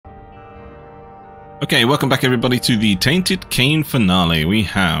Okay, welcome back everybody to the Tainted Cain finale. We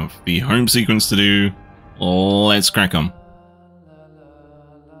have the home sequence to do. Let's crack on.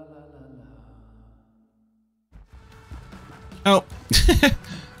 Oh,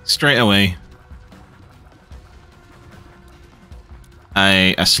 straight away.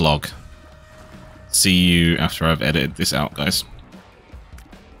 A slog. See you after I've edited this out, guys.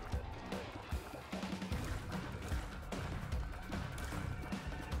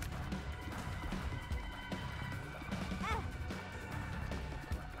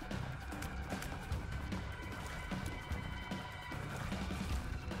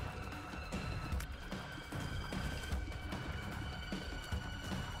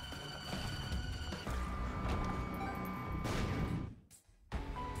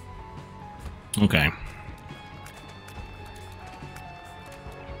 Okay.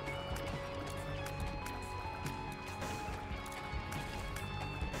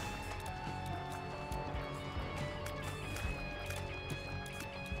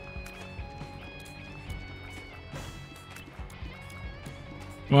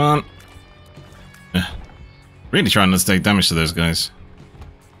 Come on. Really trying not to take damage to those guys.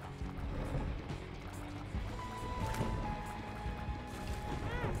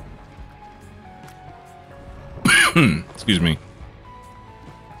 Excuse me.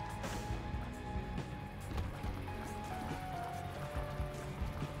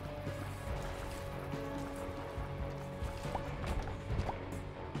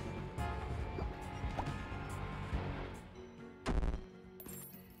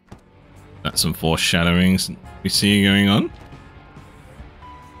 That's some foreshadowings we see going on.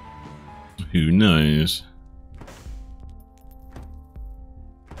 Who knows?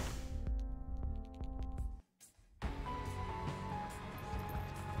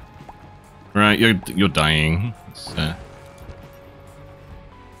 Right, you're dying.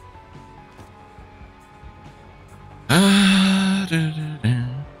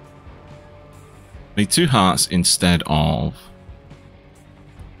 Need 2 hearts instead of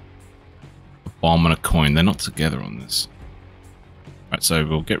a bomb and a coin. They're not together on this. Right, so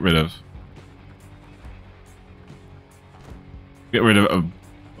we'll get rid of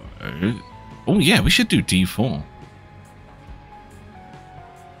oh yeah, we should do D4.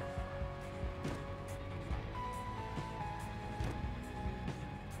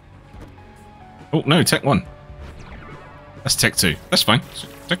 Oh, no, Tech 1. That's Tech 2. That's fine.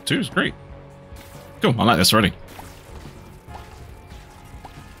 Tech 2 is great. Cool, I like this already.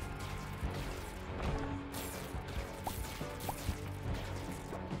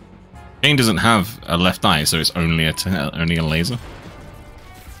 Cain doesn't have a left eye, so it's only a laser.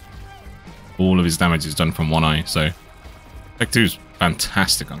 All of his damage is done from one eye, so Tech 2 is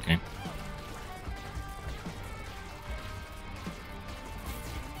fantastic on Cain.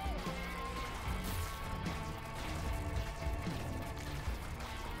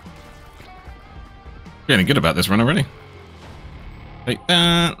 Feeling good about this run already. Take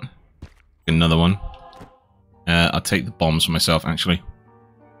that. Another one. I'll take the bombs for myself, actually.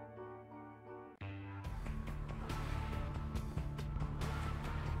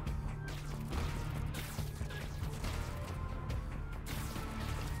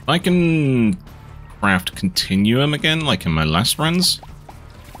 I can craft continuum again, like in my last runs.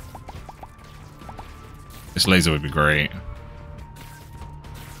 This laser would be great.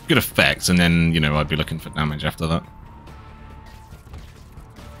 Good effects, and then, you know, I'd be looking for damage after that.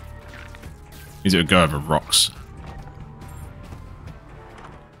 Is it would go over rocks?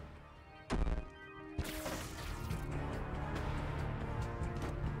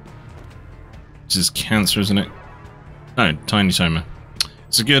 This is cancer, isn't it? No, tiny timer.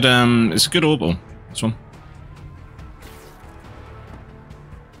 It's a good orbital, this one.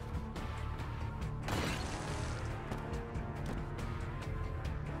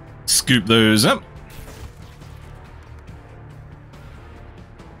 Scoop those up.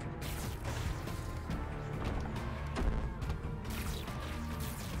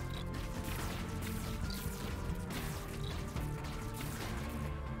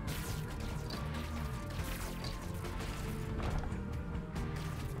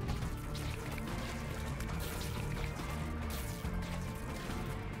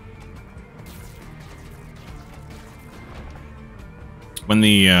 When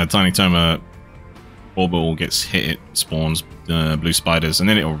the tiny timer orbital gets hit, it spawns blue spiders, and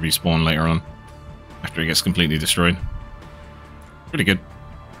then it will respawn later on after it gets completely destroyed. Pretty good.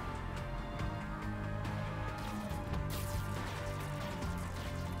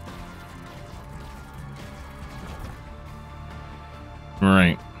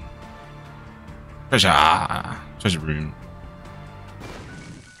 Right. Treasure room.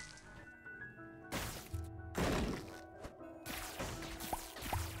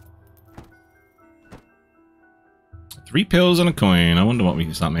 3 pills and a coin. I wonder what we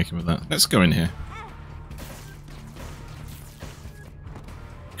can start making with that. Let's go in here.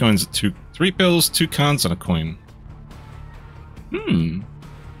 Coins at 3 pills, 2 cards, and a coin.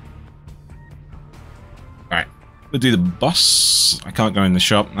 Alright. We'll do the boss. I can't go in the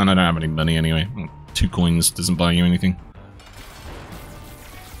shop, and I don't have any money anyway. 2 coins doesn't buy you anything.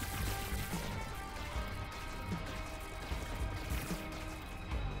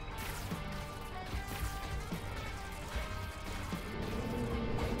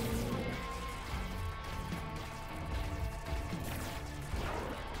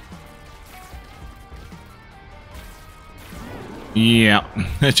 Yeah,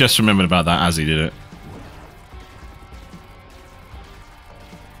 I just remembered about that as he did it.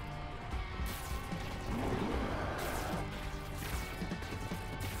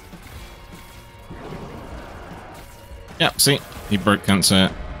 Yeah, see? He broke cancer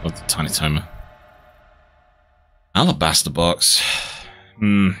with the tiny timer. Alabaster box.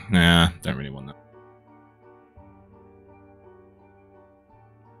 Nah, don't really want that.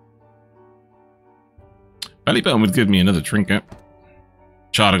 Belly button would give me another trinket.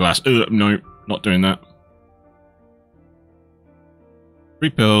 Shard of glass. No, not doing that. 3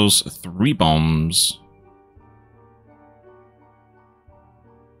 pills, 3 bombs.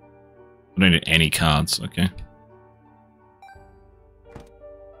 I don't need any cards, okay.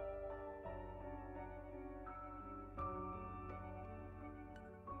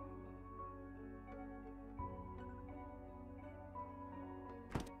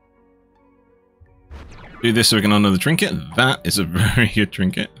 Do this so we can honor the trinket. That is a very good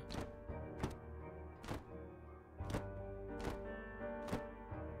trinket.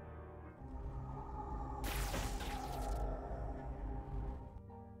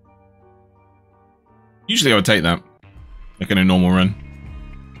 Usually I would take that, like in a normal run.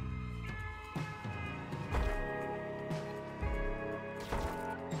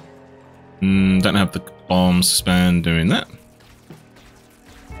 Don't have the bombs to spend doing that.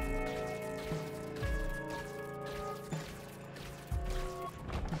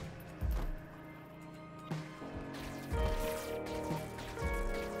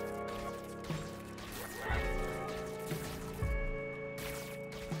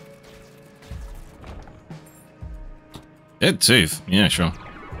 Dead tooth. Yeah, sure.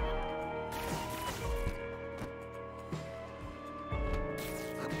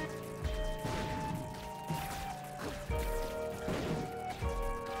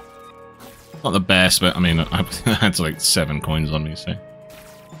 Not the best, but I mean, I had like 7 coins on me, so.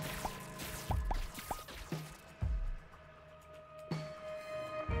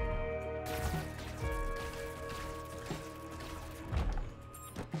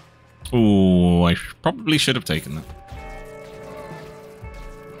 Ooh, I probably should have taken that.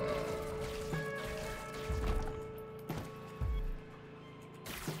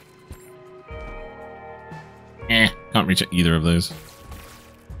 Can't reach either of those.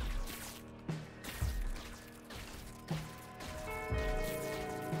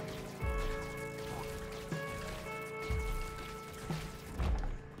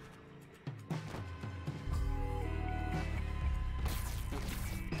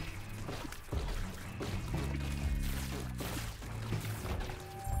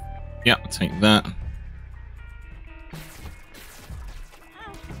 Yeah, I'll take that.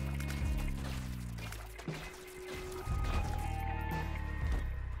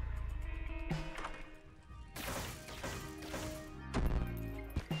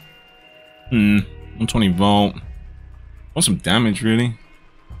 Hmm, 120 volt. Want some damage, really?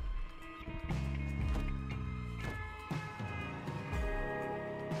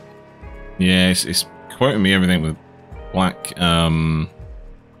 Yeah, it's quoting me everything with black,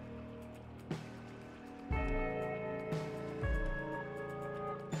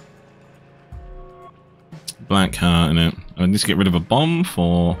 black heart in it. I need to get rid of a bomb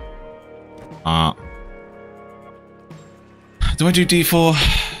for heart. Do I do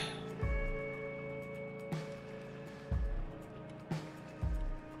D4?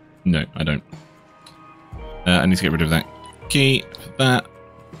 No, I don't. I need to get rid of that key for that.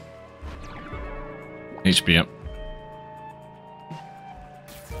 HP up.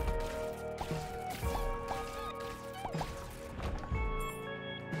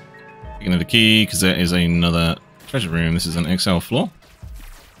 Take another key, because there is another treasure room. This is an XL floor.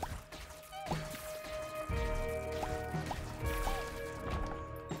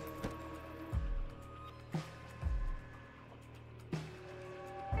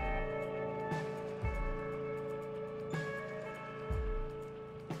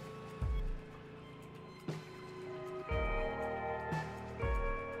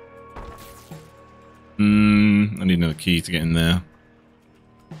 I need another key to get in there.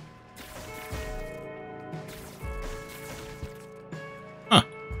 Huh.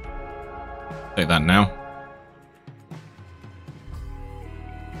 Take that now.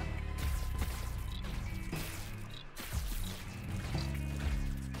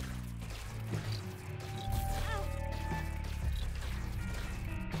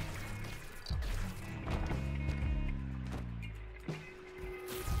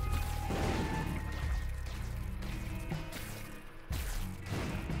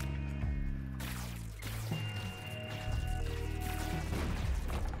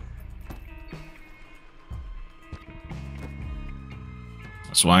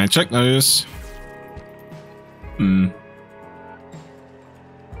 That's why I check those.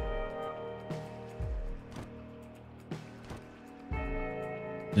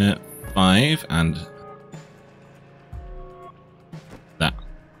 Yeah, 5 and that.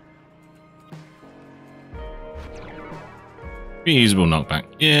 Feasible knockback.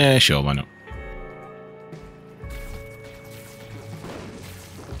 Yeah, sure, why not?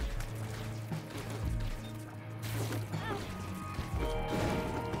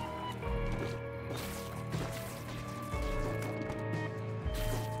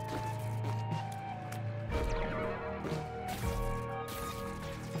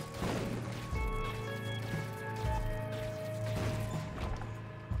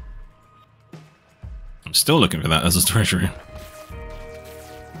 I'm still looking for that as a treasury.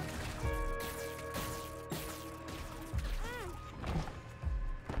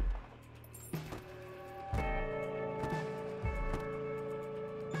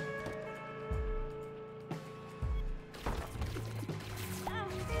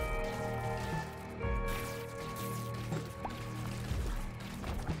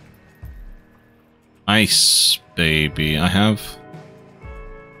 Ice, baby. I have...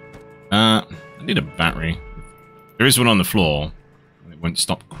 I need a battery. There is one on the floor. It won't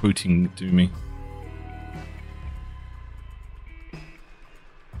stop quoting to me.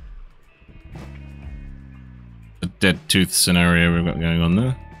 The dead tooth scenario we've got going on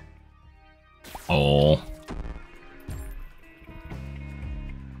there. Oh.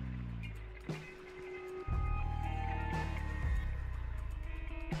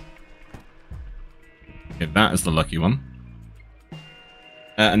 Okay, that is the lucky one.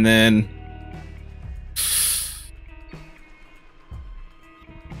 And then...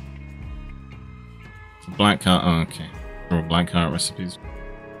 black heart. Oh, okay. Draw black heart recipes.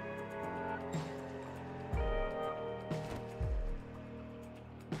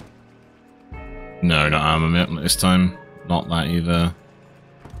 No, not armament this time. Not that either.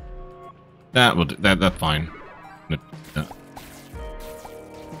 That would. That's fine. No, no.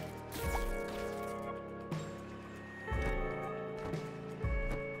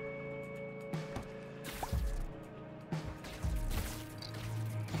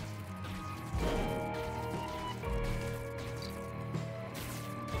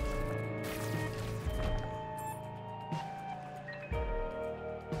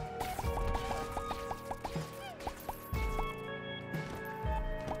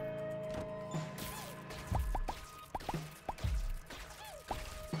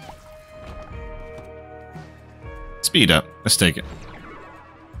 Speed up. Let's take it.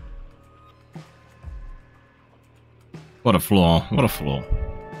 What a flaw. What a flaw.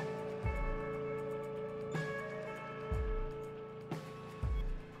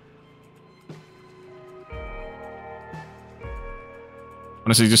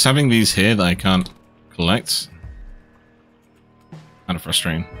 Honestly, just having these here that I can't collect, kind of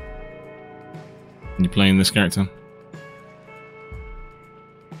frustrating. When you're playing this character.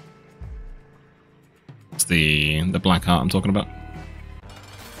 It's the black heart I'm talking about.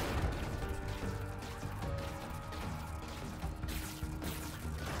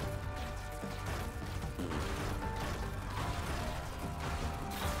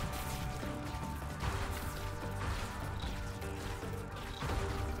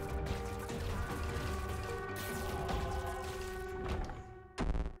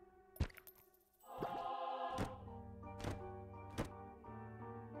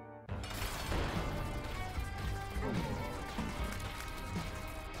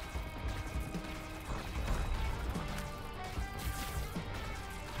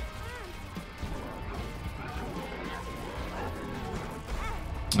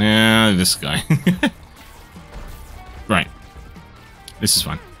 Yeah, this guy. Right. This is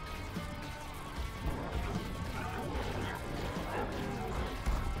fine.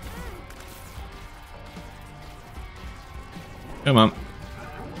 Come on.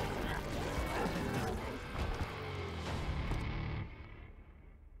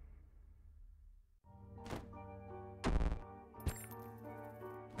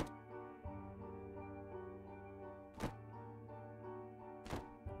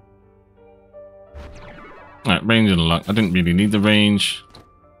 Alright, range and luck. I didn't really need the range.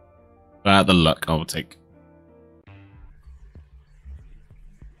 But the luck I will take.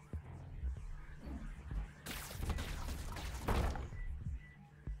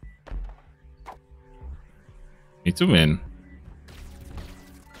 Need to win.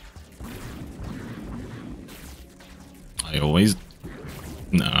 I always...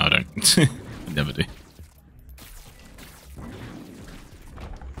 No, I don't. I never do.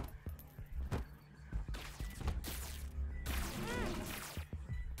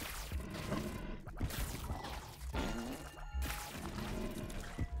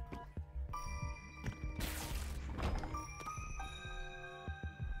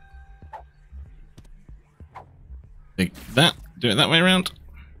 Take that. Do it that way around.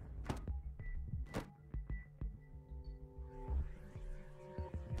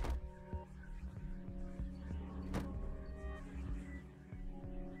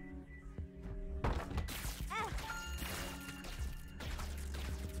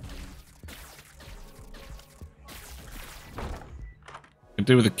 Could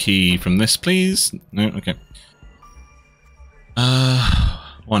do with a key from this, please. No, okay.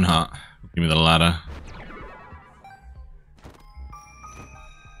 One heart. Give me the ladder.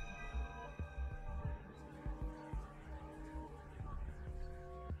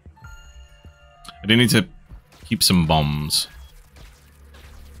 I do need to keep some bombs.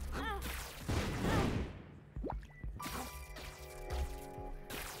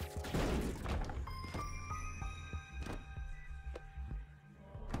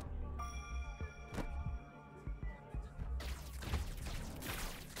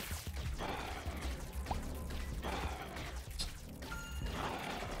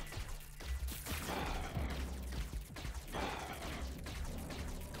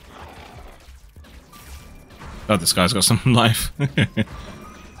 Oh, this guy's got some life.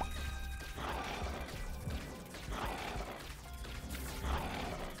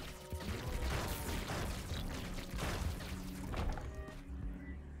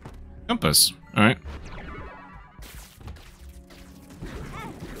 Compass. Alright.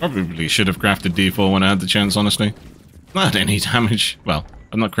 Probably should have crafted D4 when I had the chance, honestly. Not any damage. Well,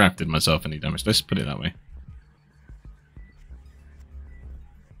 I've not crafted myself any damage. Let's put it that way.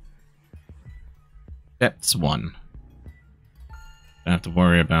 Depths 1. Don't have to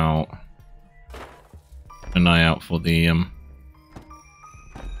worry about an eye out for the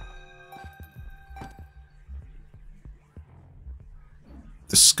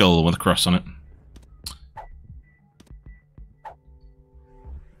skull with a cross on it.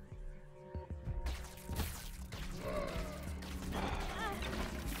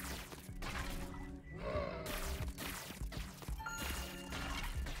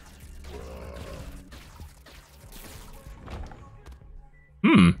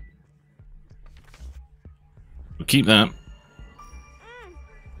 We'll keep that.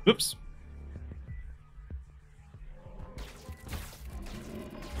 Whoops.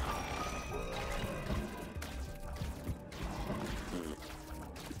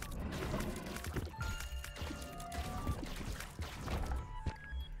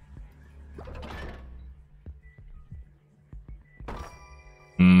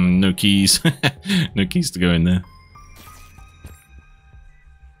 No keys. No keys to go in there.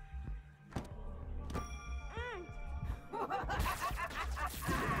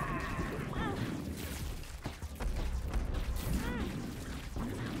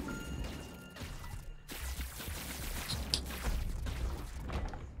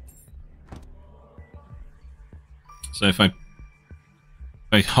 So if I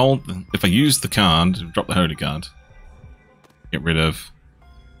use the card, drop the holy card, get rid of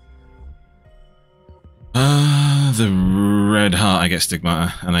the red heart, I get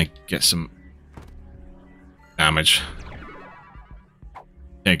stigmata, and I get some damage.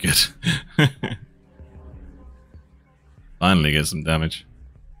 Yeah, good. Finally get some damage.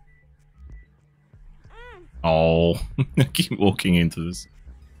 Oh, I keep walking into this.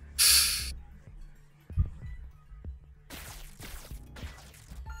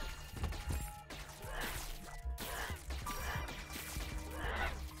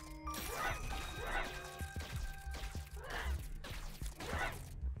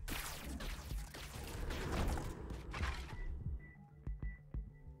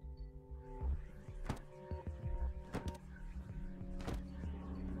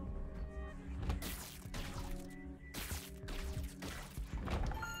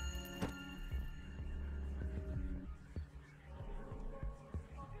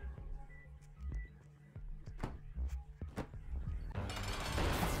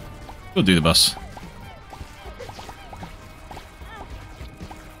 We'll do the bus.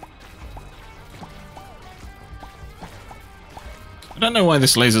 don't know why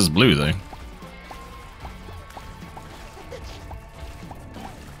this laser's blue, though.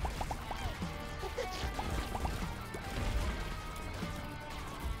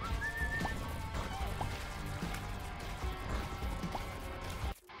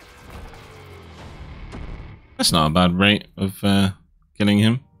 That's not a bad rate of killing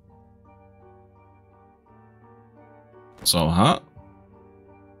him. So hot.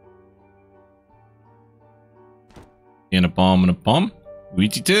 And a bomb and a bomb.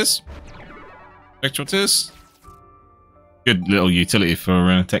 Ouija tears. Spectral tears. Good little utility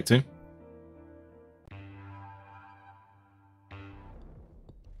for Tech 2.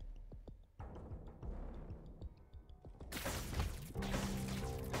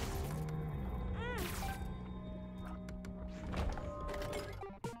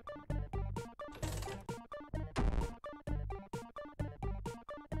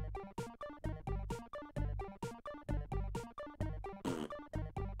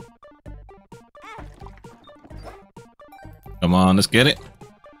 Come on, let's get it.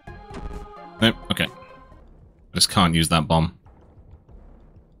 Nope, okay. I just can't use that bomb.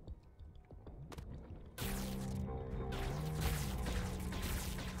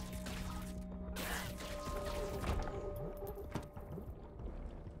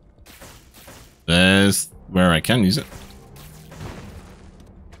 There's where I can use it.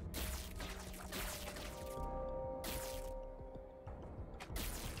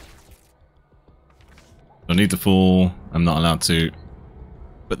 Don't need the full. I'm not allowed to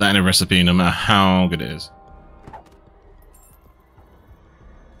put that in a recipe no matter how good it is.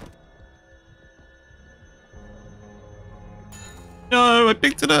 No, I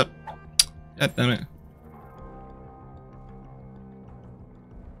picked it up. God damn it.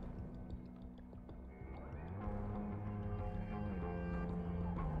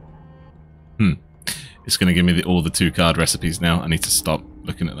 It's going to give me all the 2-card recipes now. I need to stop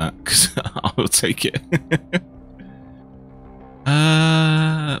looking at that because I will take it.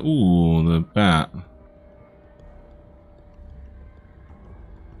 Ooh, the bat.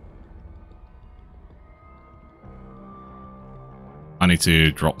 I need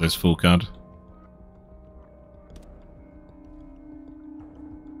to drop this full card.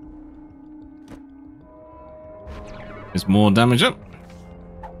 There's more damage up.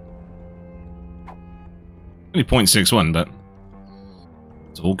 Only 0.61, but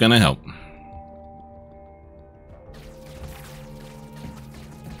it's all gonna help.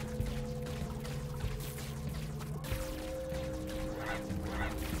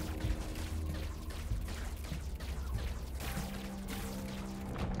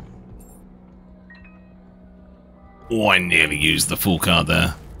 Oh, I nearly used the full card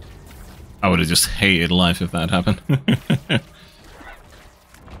there. I would have just hated life if that had happened.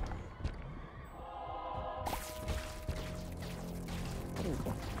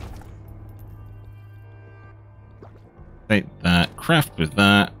 Take that, craft with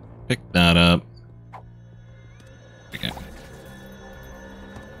that, pick that up. Okay.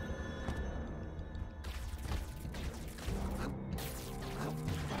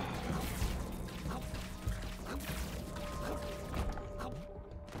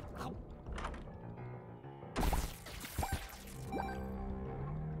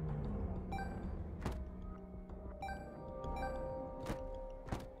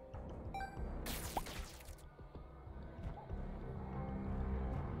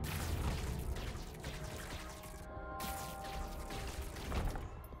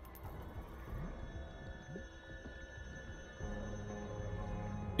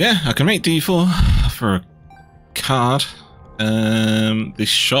 Yeah, I can make D4 for a card. This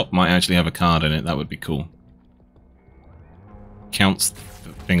shop might actually have a card in it. That would be cool. Counts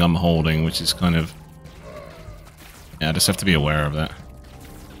the thing I'm holding, which is kind of... Yeah, I just have to be aware of that.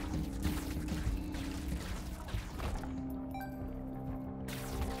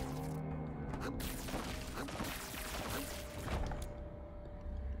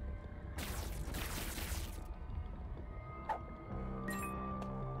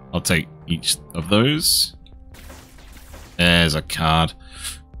 I'll take each of those. There's a card.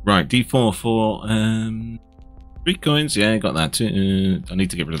 Right, D4 for 3 coins. Yeah, got that too. I need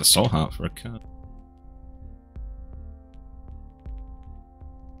to get rid of the soul heart for a card.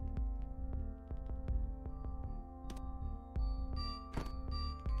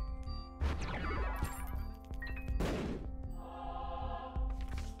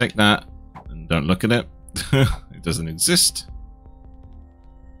 Take that and don't look at it. It doesn't exist.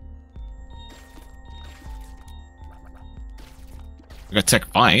 I got Tech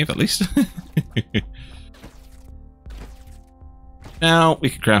 5 at least. Now we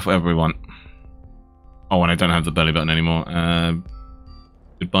can craft whatever we want. Oh, and I don't have the belly button anymore.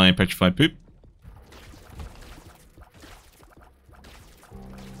 Goodbye, petrified poop.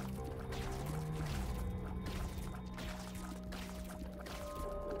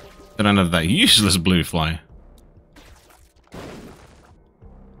 Get out of that useless blue fly.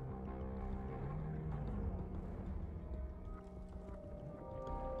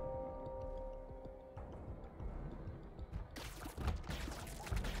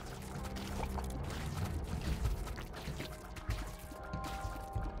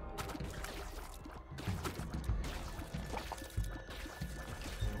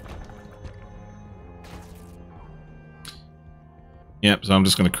 Yep, so I'm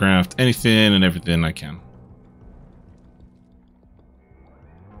just going to craft anything and everything I can.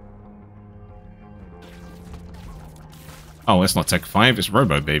 Oh, it's not Tech 5, it's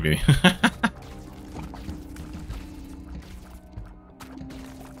Robo Baby.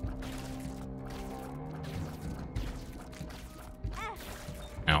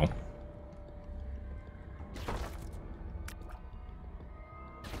 Ow.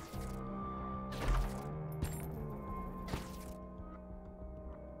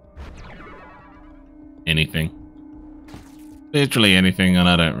 Anything. Literally anything, and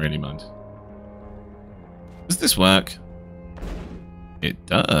I don't really mind. Does this work? It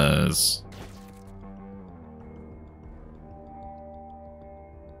does.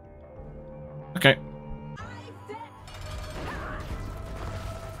 Okay.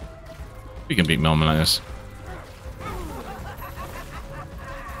 We can beat Melman like this.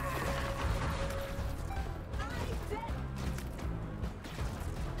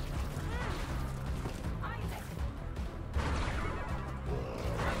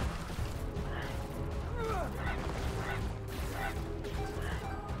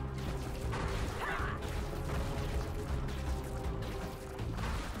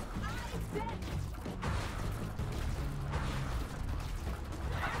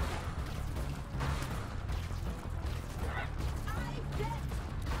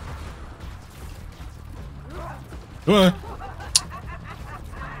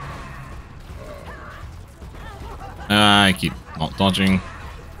 I keep not dodging.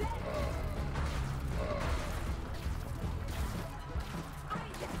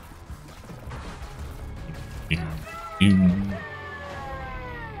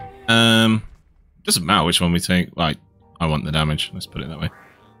 Doesn't matter which one we take. Like, I want the damage. Let's put it that way.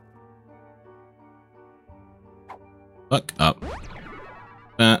 Look up.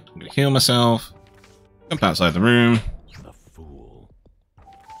 I'm gonna heal myself. Jump outside the room. The fool.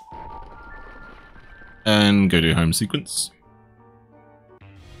 And go to home sequence.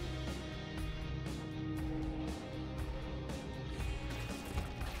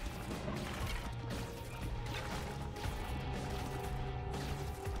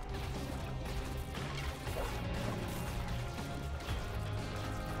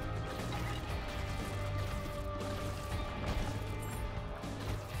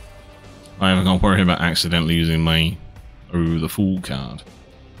 I haven't got to worry about accidentally using my the Fool card.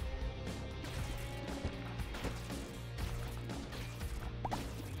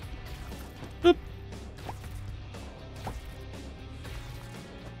 Boop.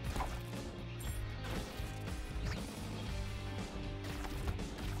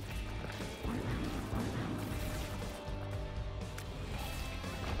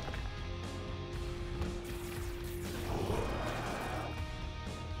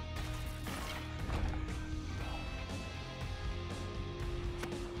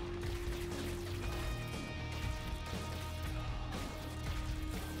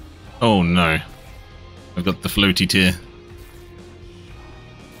 Oh no, I've got the floaty tier.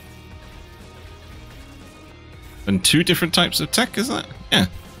 And two different types of tech, is that? Yeah.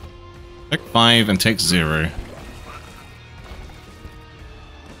 Tech 5 and Tech 0.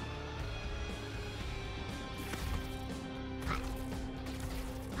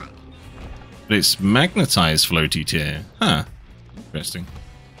 But it's magnetized floaty tier. Huh. Interesting.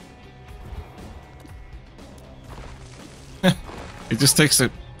 It just takes the...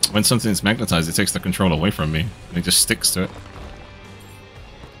 When something's magnetized, it takes the control away from me. And it just sticks to it.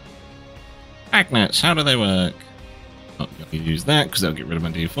 Magnets, how do they work? Oh, I'm going to use that because that'll get rid of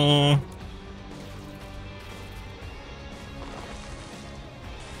my D4.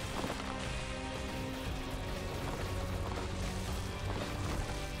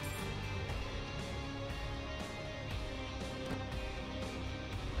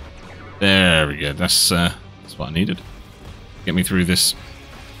 There we go. That's what I needed. Get me through this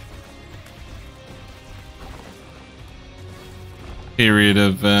period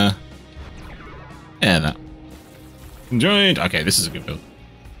of yeah, that enjoyed. Okay, this is a good build.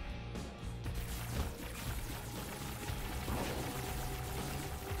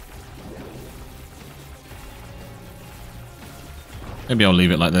 Maybe I'll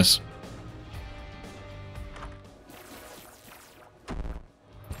leave it like this.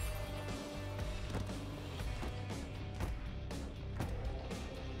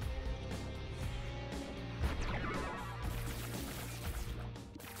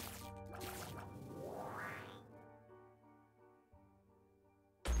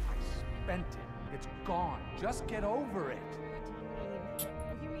 Spent it. It's gone. Just get over it.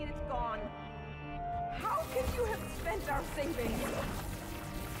 What do you mean it's gone? How can you have spent our savings?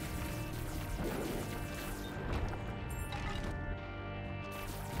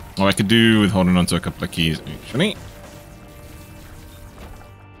 Or I could do with holding on to a couple of keys, actually.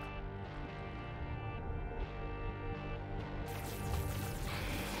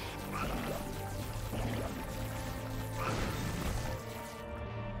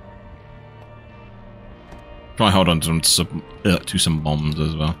 Try hold on to some bombs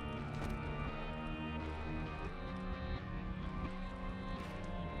as well.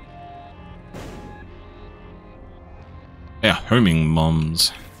 Yeah, homing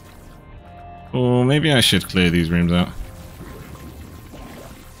bombs. Or maybe I should clear these rooms out.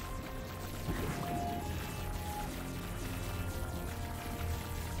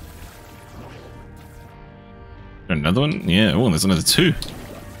 Another one? Yeah, oh, there's another two.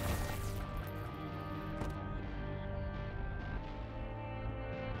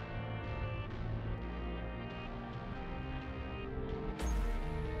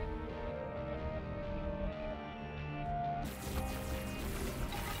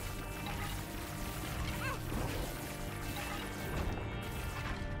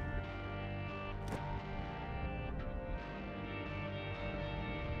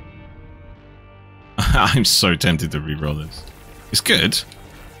 I'm so tempted to reroll this. It's good.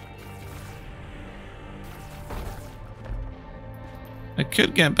 It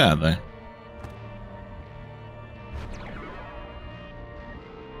could get bad though.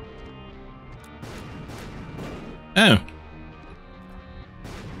 Oh.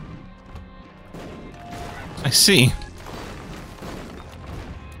 I see.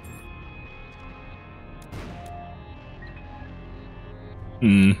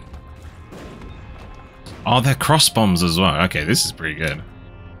 Hmm. Oh, they're cross bombs as well. Okay, this is pretty good.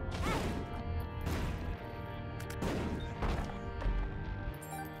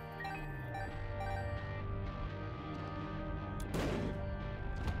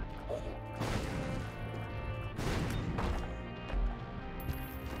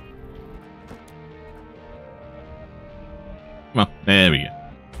 Well, there we go.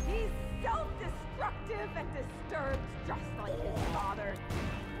 He's self-destructive and disturbed just like his father.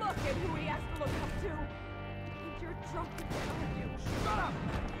 Look at who he has to look up to. And you're drunk again, aren't you? Shut up!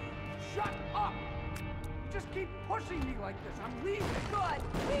 Shut up! You just keep pushing me like this. I'm leaving. Good.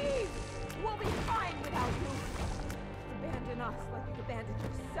 Leave. We'll be fine without you. Abandon us like you've abandoned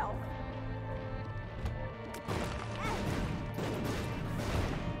yourself.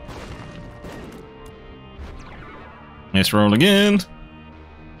 Let's roll again.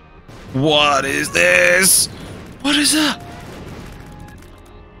 What is this? What is that?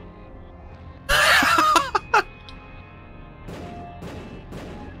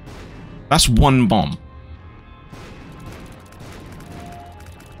 That's one bomb.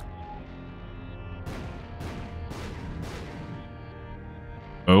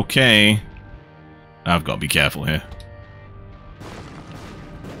 Okay. I've got to be careful here.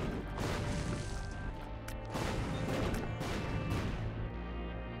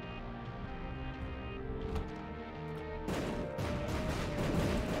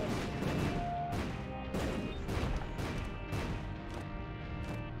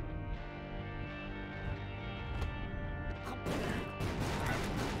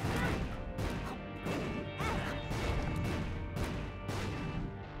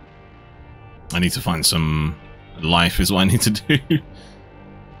 I need to find some life is what I need to do.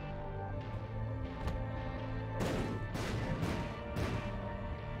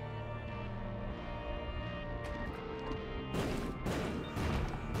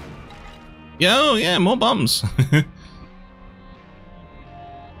 Yo, yeah, more bombs. You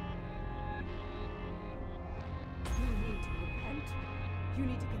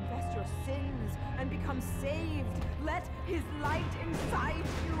need to confess your sins and become saved. Let his light inside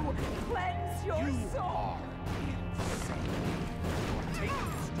you cleanse your soul.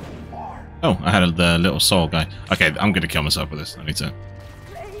 Oh, I had the little soul guy. Okay, I'm gonna kill myself with this. I need to.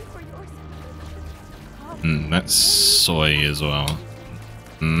 That's soy as well.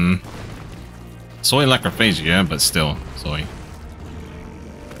 Soy lacrophagia, yeah, but still soy.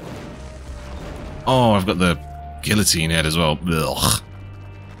 Oh, I've got the guillotine head as well. Blech.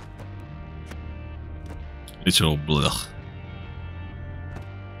 Literal blech.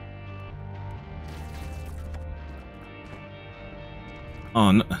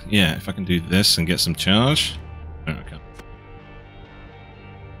 Oh, no, yeah, if I can do this and get some charge. Oh, okay.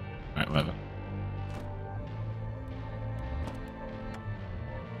 Right, whatever.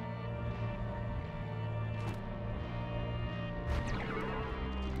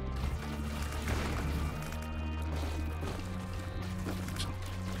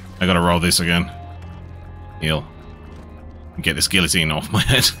 I gotta roll this again. Heal. Get this guillotine off my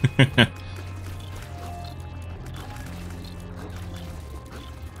head.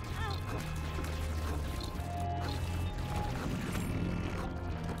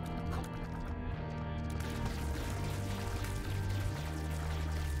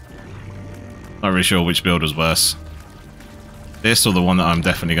 Not really sure which build was worse. This or the one that I'm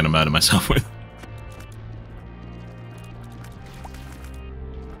definitely going to murder myself with.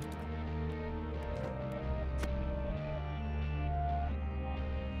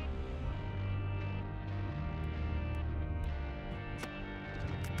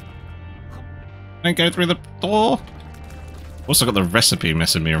 Can I go through the door? Also got the recipe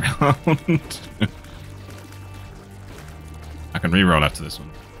messing me around. I can reroll after this one.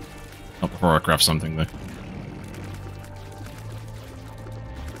 Not before I craft something, though.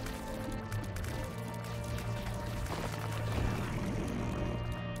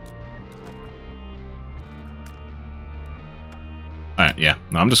 Alright, yeah.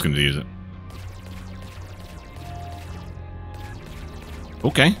 No, I'm just going to use it.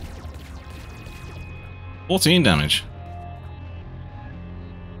 Okay. 14 damage.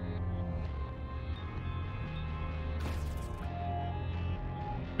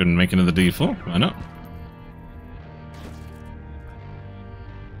 Couldn't make another D4. Why not?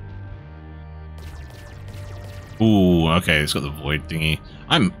 Ooh, okay, it's got the void thingy.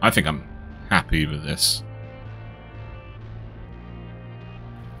 I think I'm happy with this.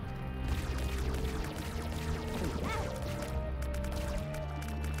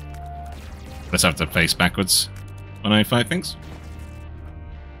 Let's have to face backwards when I fight things.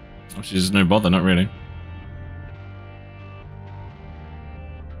 Which is no bother, not really.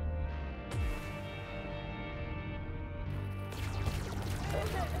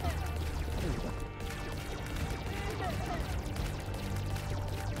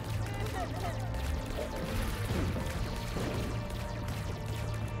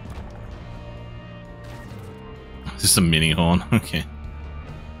 This is a mini horn, okay.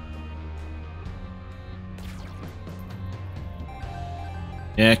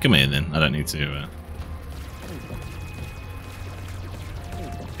 Yeah, come here then. I don't need to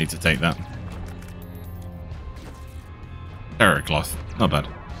take that. Terror cloth, not bad.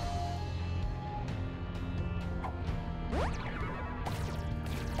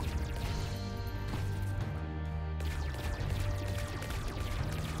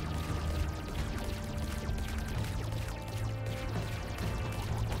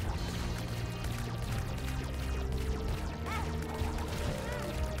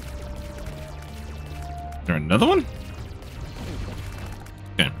 Is there another one?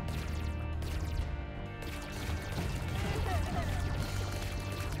 Okay.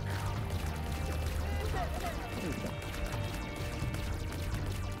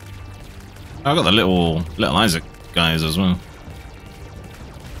 I've got the little Isaac guys as well.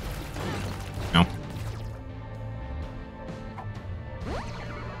 No.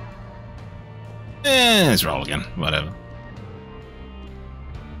 Let's roll again. Whatever.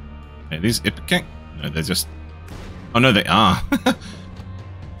 Hey, these Ipecac? No, they're just... Oh no, they are.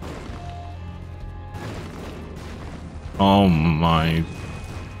 Oh my...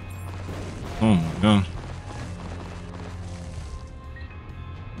 Oh my god.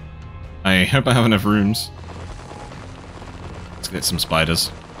 I hope I have enough rooms. Let's get some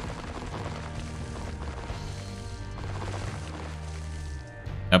spiders.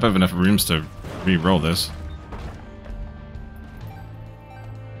 I hope I have enough rooms to re-roll this.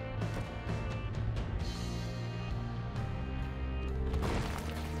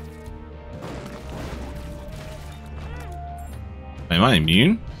 Am I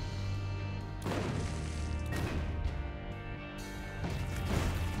immune?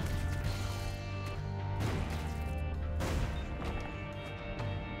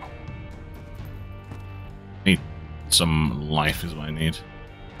 Need some life is what I need.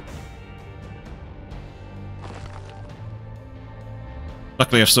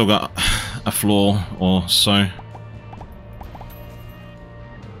 Luckily I've still got a floor or so.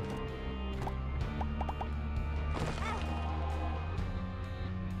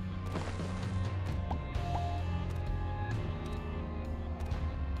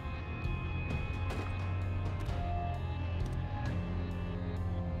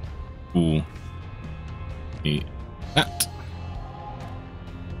 Ooh. Eat that.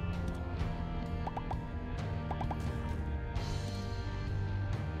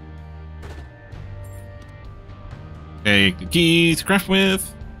 Take the key to craft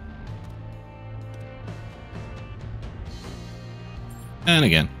with. And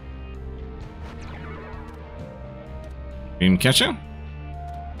again. Dream catcher.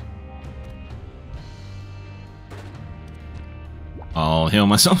 I'll heal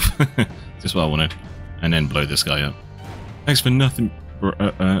myself. Just what I wanted. And then blow this guy up. Thanks for nothing.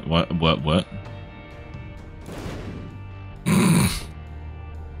 What?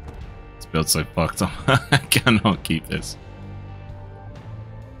 This build's so fucked up. I cannot keep this.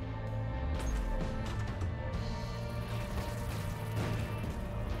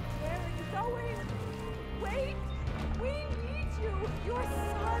 Where are you going? Wait! We need you! Your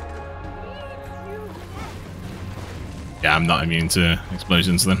son needs you! Yeah, I'm not immune to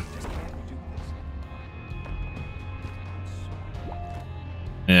explosions then.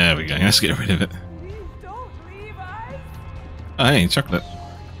 There we go, let's get rid of it. Please don't leave us! Oh, hey, chocolate.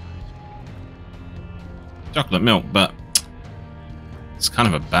 Chocolate milk, but it's kind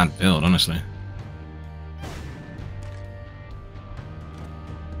of a bad build, honestly.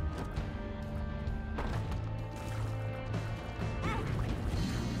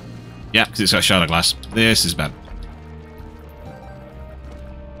 Yeah, because it's got shard of glass. This is bad.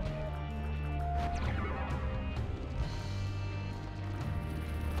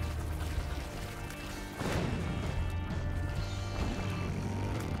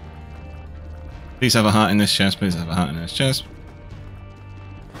 Please have a heart in this chest. Please have a heart in this chest.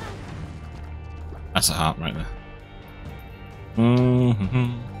 That's a heart right there.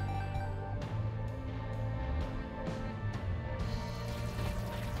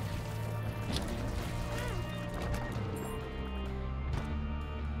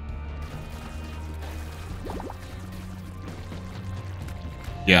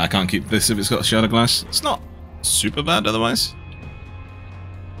 Yeah, I can't keep this if it's got a shard of glass. It's not super bad otherwise.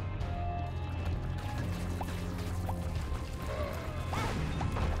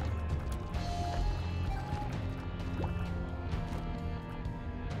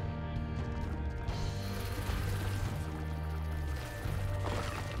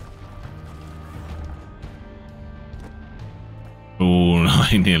 Oh,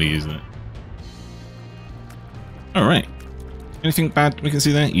 I nearly used it. Alright. Anything bad we can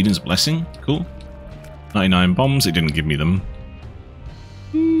see there? Eden's Blessing. Cool. 99 bombs. It didn't give me them.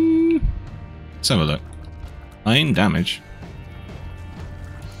 Let's have a look. 9 damage.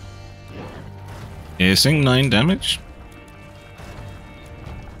 Piercing, 9 damage.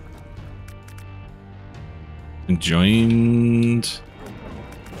 Joined.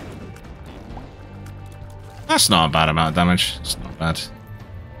 That's not a bad amount of damage. It's not bad.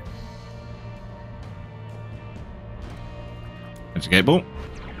 Gate ball.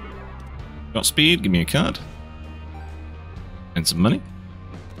 Got speed, give me a card. And some money.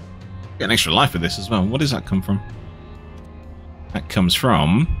 Get an extra life with this as well. What does that come from? That comes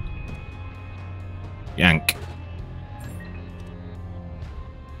from Yank.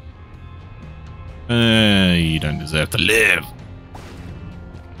 You don't deserve to live.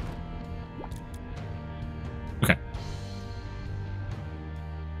 Okay.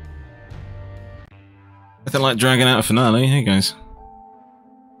 Nothing like dragging out a finale. Hey guys.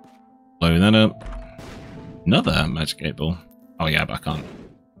 Blow that up. Another magic 8 ball. Oh yeah, but I can't.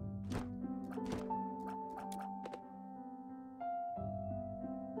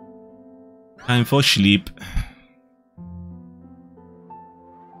 Time for sleep.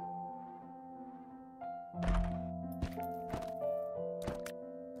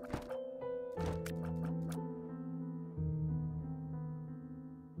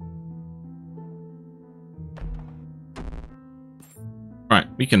 Right,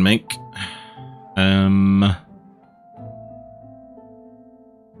 we can make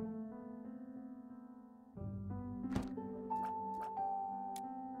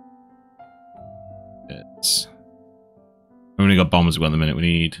we've only got bombs at the minute. We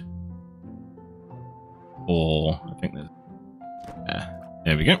need 4. I think there's. Yeah,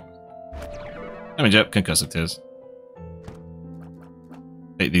 there we go. Damage up, concussive tears.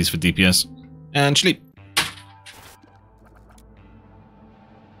 Take these for DPS and sleep.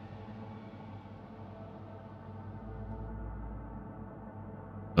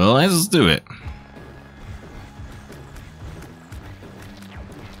 Let's do it.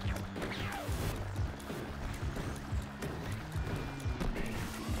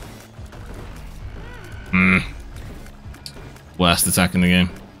 Worst attack in the game.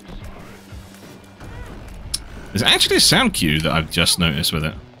 There's actually a sound cue that I've just noticed with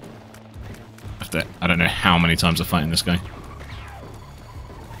it. After I don't know how many times I'm fighting this guy.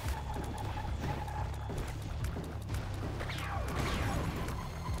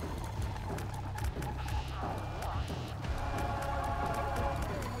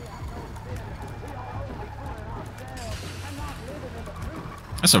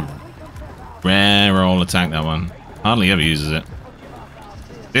 That's a rare roll attack, that one. Hardly ever uses it.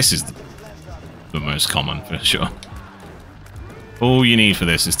 This is the most common, for sure. All you need for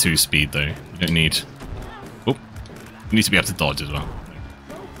this is 2 speed, though. You don't need... Oh, you need to be able to dodge as well.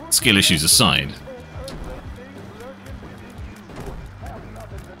 Skill issues aside.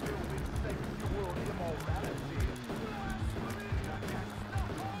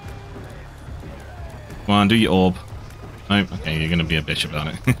 Come on, do your orb. No, okay, you're gonna be a bitch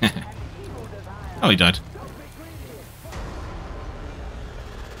about it. Oh, he died.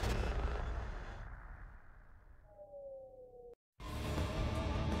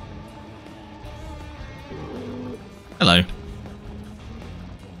 Hello.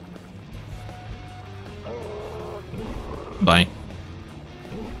 Bye.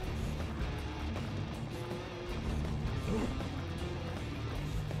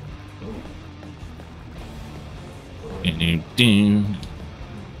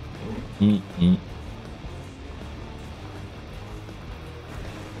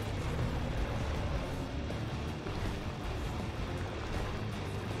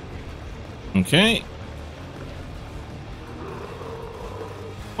 Okay.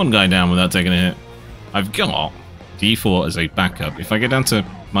 One guy down without taking a hit. I've got D4 as a backup. If I get down to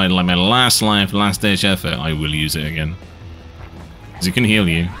my last life, last ditch effort, I will use it again. Because it can heal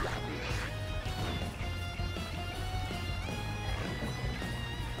you.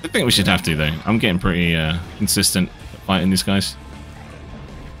 I think we should have to, though. I'm getting pretty consistent at fighting these guys.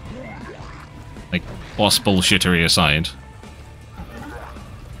 Like, boss bullshittery aside.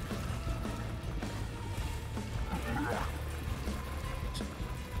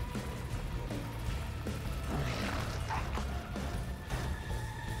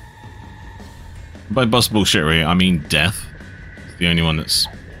 By boss bullshittery, I mean death. It's the only one that's...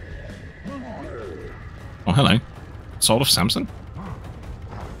 Oh, hello. Soul of Samson?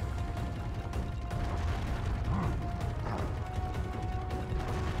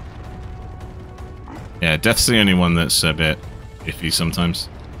 Yeah, death's the only one that's a bit iffy sometimes.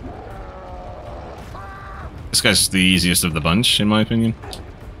 This guy's the easiest of the bunch, in my opinion.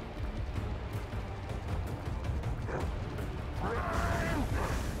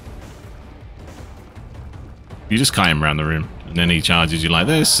 You just kite him around the room, and then he charges you like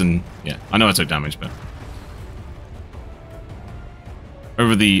this, and yeah, I know I took damage, but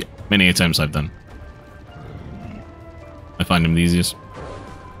over the many attempts I've done, I find him the easiest.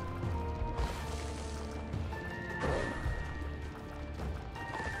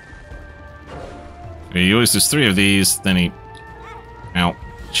 He always does 3 of these, then he... Ow.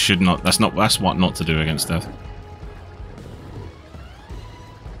 Should not... That's what not to do against death.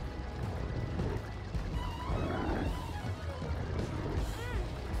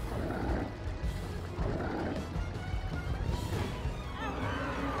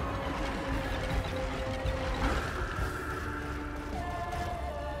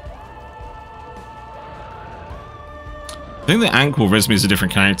 I think the Ankh will res me as a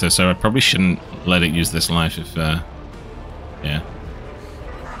different character, so I probably shouldn't let it use this life if, yeah.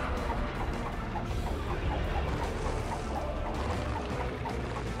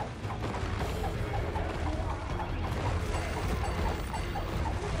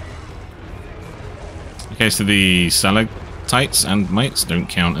 Okay, so the stalactites and mites don't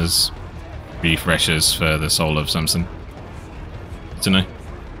count as refreshers for the soul of Samson. Good to know.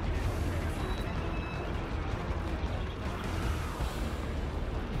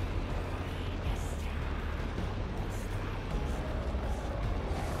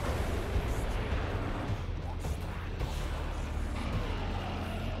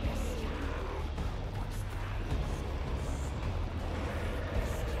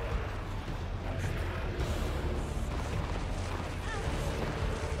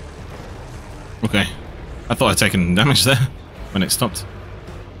 Okay. I thought I'd taken damage there when it stopped.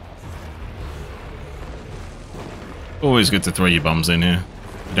 Always good to throw your bombs in here.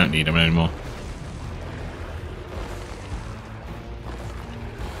 You don't need them anymore.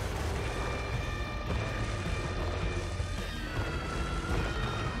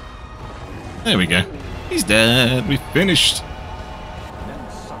 There we go. He's dead. We finished.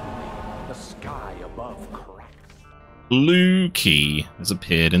 Then suddenly, the sky above cracks. Blue key has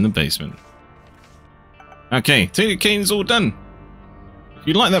appeared in the basement. Okay, Tainted Cain's all done. If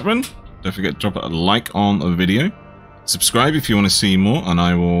you like that run, don't forget to drop a like on the video. Subscribe if you want to see more, and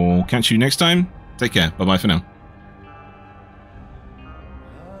I will catch you next time. Take care. Bye-bye for now.